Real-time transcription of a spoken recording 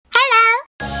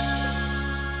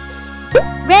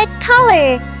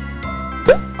color,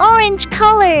 orange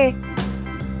color,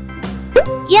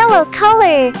 yellow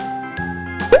color,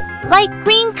 light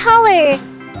green color,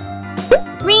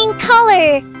 green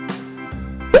color,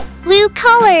 blue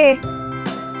color,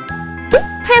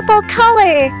 purple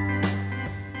color,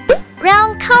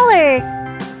 brown color.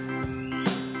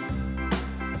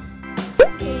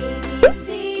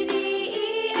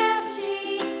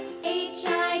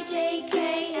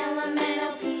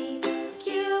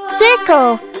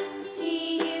 Circle.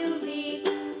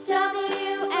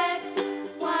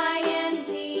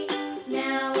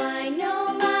 Now I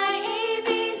know my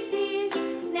ABCs.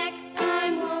 Next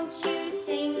time, won't you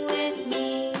sing with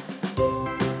me?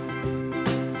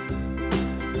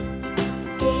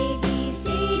 A, B, C,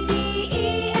 D,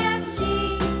 E, F, G,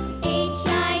 H,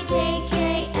 I, J,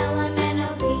 K, L, M, N,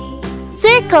 O, P.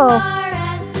 Circle.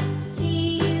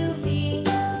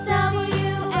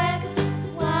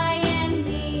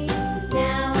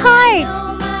 Heart.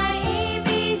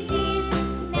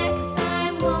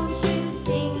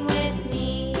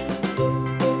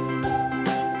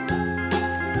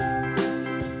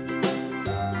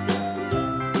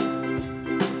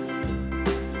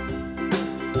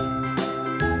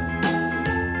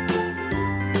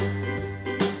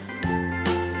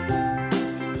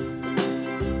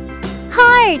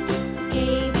 Heart.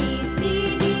 A, B, C,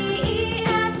 D, E,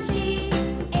 F, G,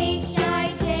 H,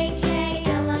 I, J, K,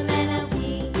 L, M, N, O,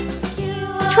 P, Q,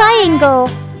 R, Triangle.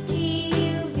 S, T,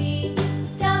 U, V,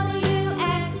 W,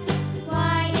 X,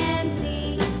 Y, and Z.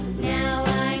 Now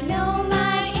I know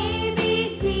my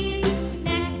ABCs.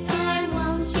 Next time,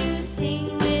 won't you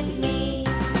sing with me?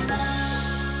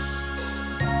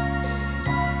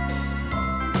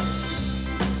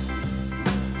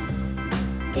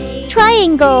 A,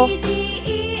 Triangle. B, C, D,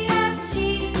 E, F, G,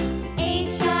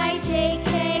 H, I, J,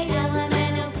 K, L, M,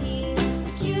 N, O, P,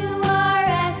 Q, R,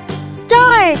 S,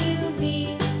 Star. T, U,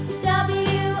 V,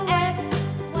 W, X,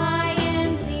 Y,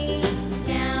 and Z.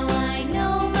 Now I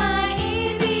know my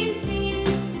ABCs.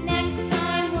 Next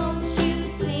time, won't you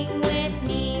sing with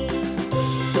me?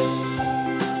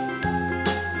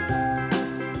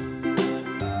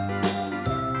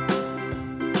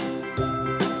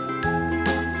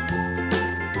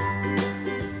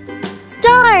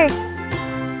 Star.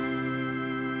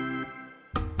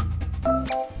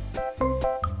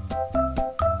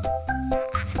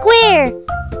 Square.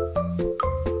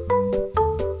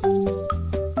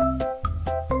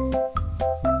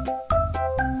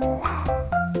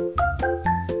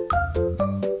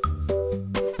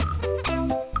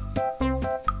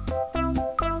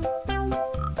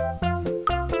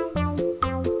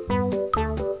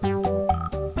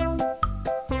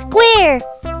 Square.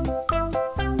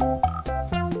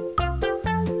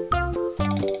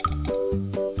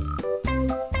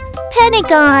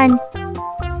 Pentagon.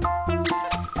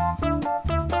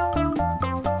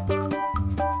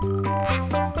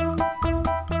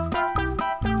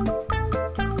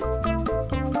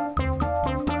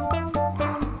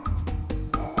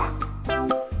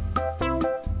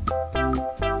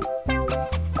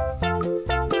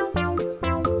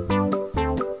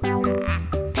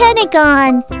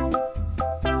 Pentagon.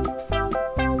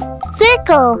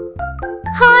 Circle.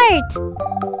 Heart.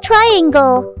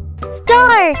 Triangle.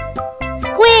 Star.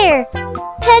 Square.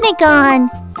 Pentagon.